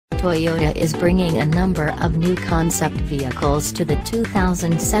Toyota is bringing a number of new concept vehicles to the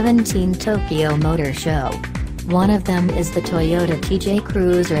 2017 Tokyo Motor Show. One of them is the Toyota TJ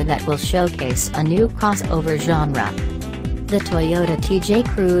Cruiser that will showcase a new crossover genre. The Toyota TJ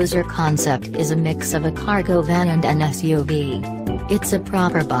Cruiser concept is a mix of a cargo van and an SUV. It's a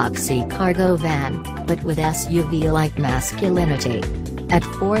proper boxy cargo van, but with SUV-like masculinity. At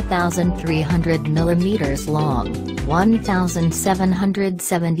 4,300 mm long,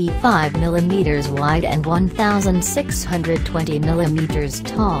 1,775 mm wide and 1,620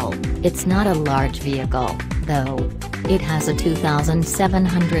 mm tall, it's not a large vehicle, though. It has a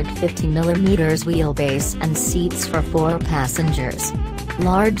 2,750 mm wheelbase and seats for 4 passengers.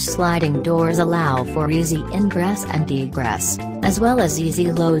 Large sliding doors allow for easy ingress and egress, as well as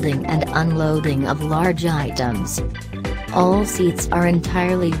easy loading and unloading of large items. All seats are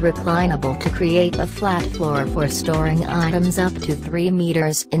entirely reclinable to create a flat floor for storing items up to 3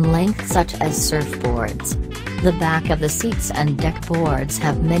 meters in length, such as surfboards. The back of the seats and deck boards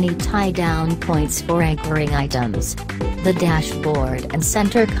have many tie-down points for anchoring items. The dashboard and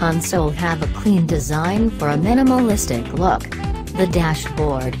center console have a clean design for a minimalistic look. The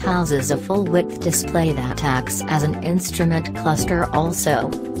dashboard houses a full-width display that acts as an instrument cluster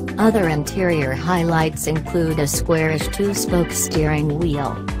also. Other interior highlights include a squarish 2-spoke steering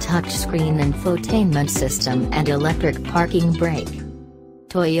wheel, touchscreen infotainment system and electric parking brake.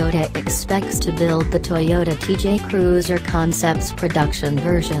 Toyota expects to build the Toyota TJ Cruiser Concepts production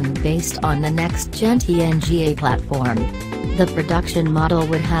version based on the next-gen TNGA platform. The production model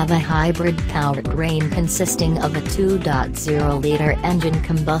would have a hybrid powertrain consisting of a 2.0-liter engine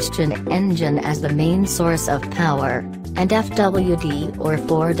combustion engine as the main source of power, and FWD or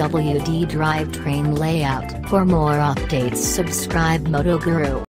 4WD drivetrain layout. For more updates, subscribe Moto Guru.